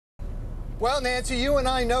Well, Nancy, you and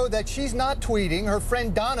I know that she's not tweeting. Her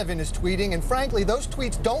friend Donovan is tweeting, and frankly, those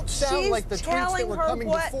tweets don't sound like the tweets that were coming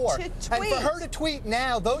before. And for her to tweet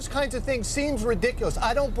now, those kinds of things seems ridiculous.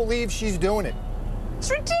 I don't believe she's doing it. It's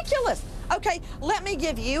ridiculous. Okay, let me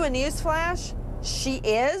give you a news flash. She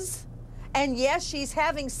is, and yes, she's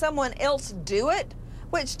having someone else do it,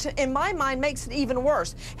 which in my mind makes it even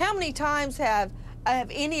worse. How many times have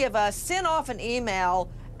any of us sent off an email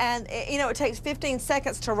and, you know, it takes 15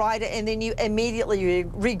 seconds to write it, and then you immediately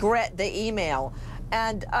regret the email.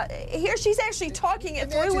 And here she's actually talking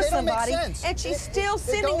it through with somebody, and she's still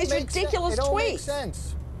sending these ridiculous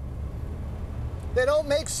tweets. They don't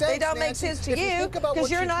make sense. They don't make sense to you because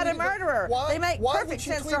you're not a murderer. They make perfect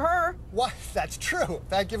sense to her. Why? That's true.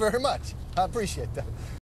 Thank you very much. I appreciate that.